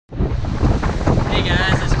Hey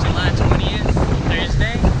guys, it's July 20th,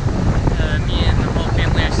 Thursday. Me and the whole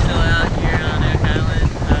family are still out here on Oak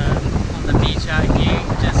Island, on the beach out here,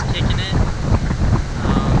 just kicking it.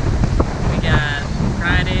 We got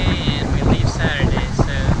Friday and we leave Saturday, so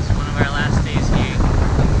it's one of our last days here.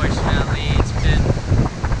 Unfortunately, it's been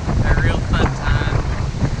a real fun time.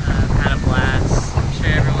 I've had a blast. I'm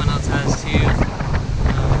sure everyone else has too.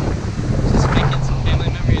 Just making some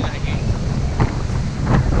family memories out here.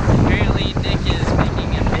 Apparently Nick is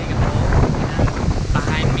making a big hole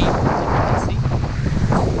behind me, as you can see.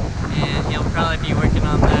 And he'll probably be working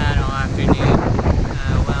on that all afternoon,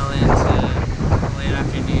 well into late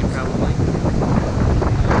afternoon probably.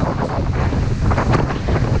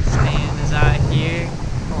 Stan is out here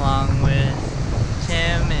along with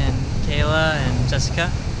Tim and Kayla and Jessica,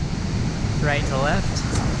 right to left.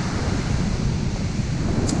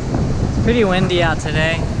 It's pretty windy out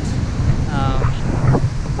today.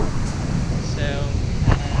 So I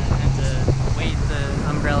had to weight the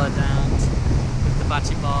umbrella down with the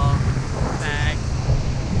bocce ball bag.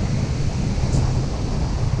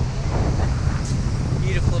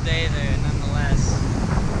 Beautiful day there nonetheless.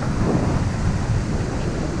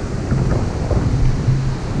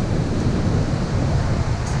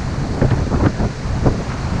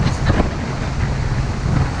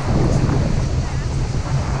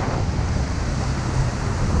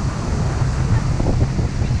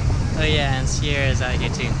 Oh yeah, and Sierra's out here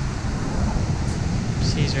too.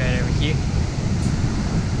 She's right over here.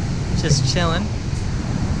 Just chilling.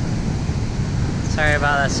 Sorry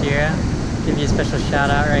about that, Sierra. Give you a special shout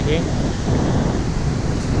out right here.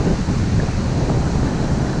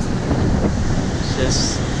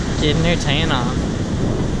 Just getting her tan on.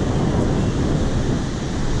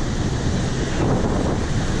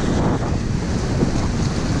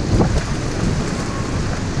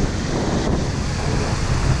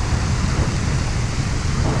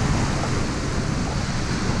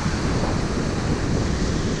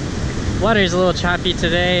 Water's a little choppy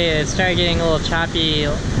today. It started getting a little choppy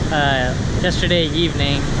yesterday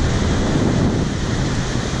evening.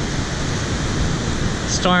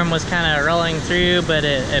 Storm was kind of rolling through, but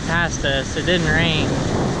it passed us. It didn't rain.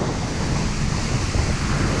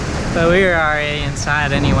 But we were already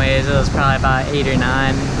inside anyways. It was probably about 8 or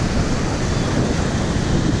 9.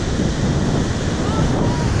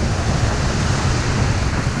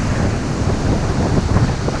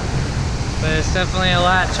 But it's definitely a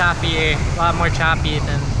lot choppier, a lot more choppy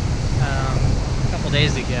than a couple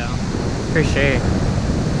days ago, for sure.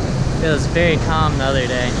 It was very calm the other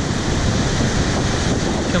day.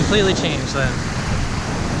 Completely changed though.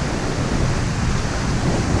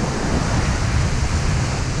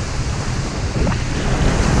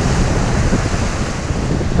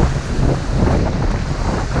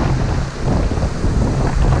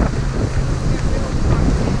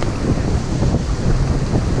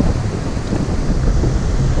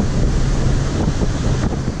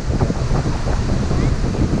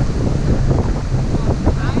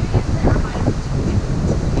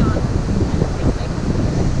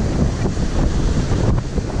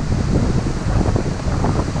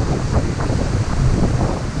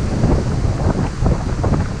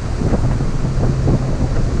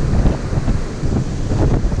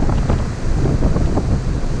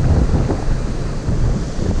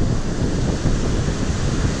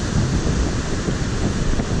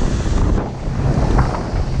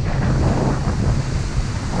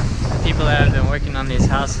 That have been working on these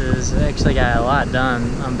houses actually got a lot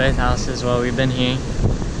done on both houses while we've been here.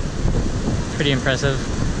 Pretty impressive.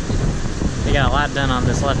 They got a lot done on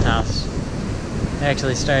this left house. They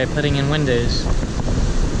actually started putting in windows.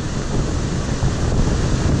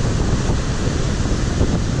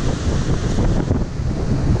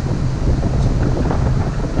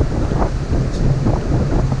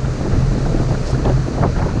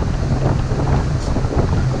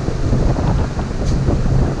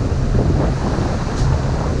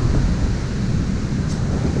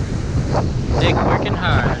 Dick working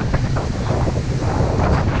hard.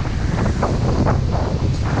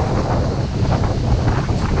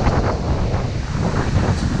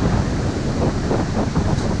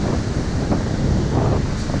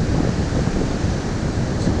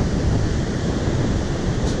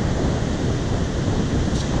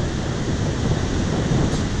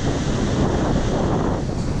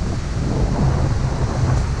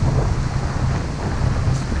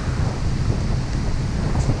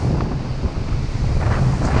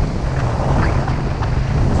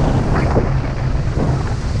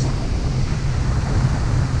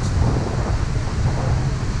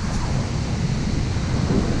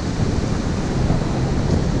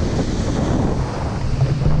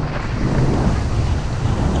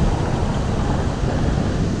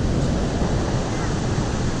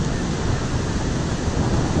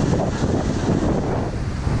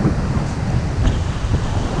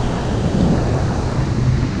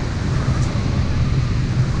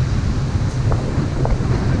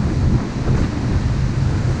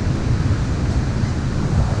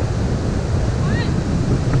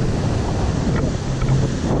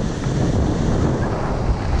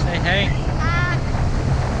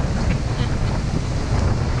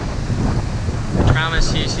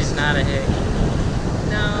 promise you, she's not a hick.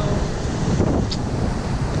 No.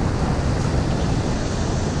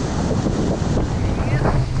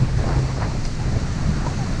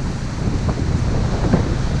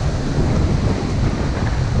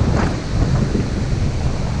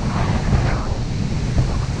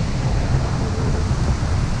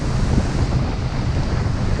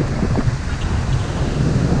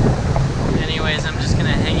 Anyways, I'm just gonna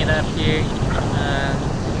hang it up here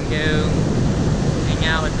and go hang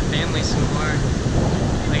out with the family some more.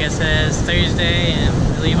 Like I said, it's Thursday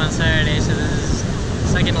and we leave on Saturday, so this is the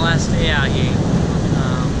second to last day out here.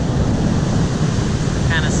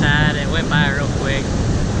 Kind of sad. It went by real quick,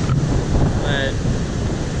 but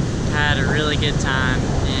had a really good time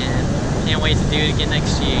and can't wait to do it again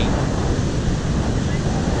next year.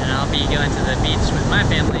 And I'll be going to the beach with my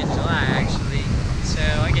family in July, actually. So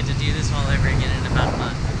I get to do this all over again in about a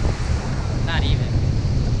month. Not even.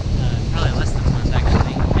 Probably less than a month,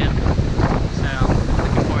 actually. Yeah. So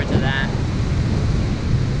looking forward to that.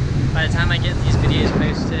 By the time I get these videos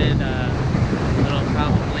posted, it'll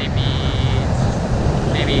probably be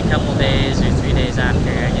maybe a couple days or 3 days after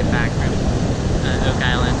I get back from Oak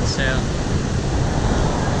Island. So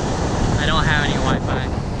I don't have any Wi-Fi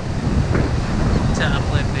to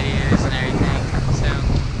upload videos and everything. So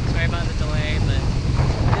sorry about the delay, but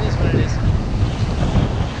it is what it is.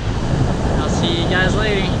 I'll see you guys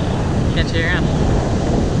later.